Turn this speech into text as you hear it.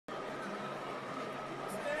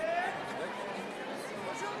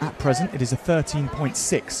present, it is a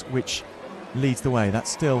 13.6 which leads the way.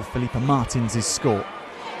 That's still Felipe Martins' score.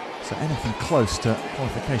 So anything close to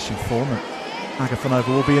qualification form, and Agafonova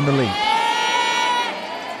will be in the lead.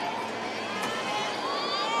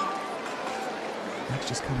 That's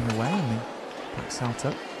just coming away in the back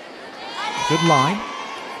salto. Good line.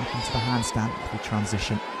 Up into the handstand for the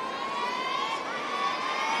transition.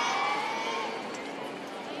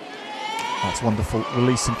 That's wonderful.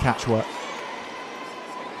 Release and catch work.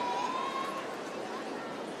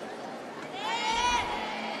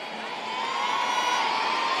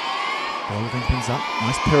 Holding things up.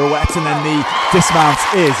 Nice pirouette, and then the dismount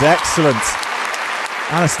is excellent.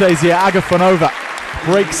 Anastasia Agafonova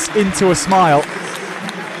breaks into a smile.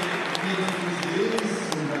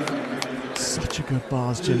 Such a good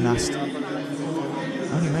bars gymnast.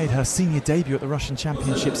 Only made her senior debut at the Russian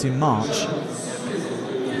Championships in March.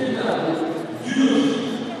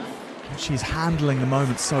 She's handling the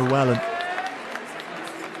moment so well, and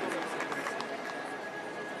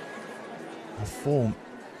her form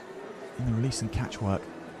in the release and catch work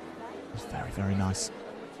was very, very nice.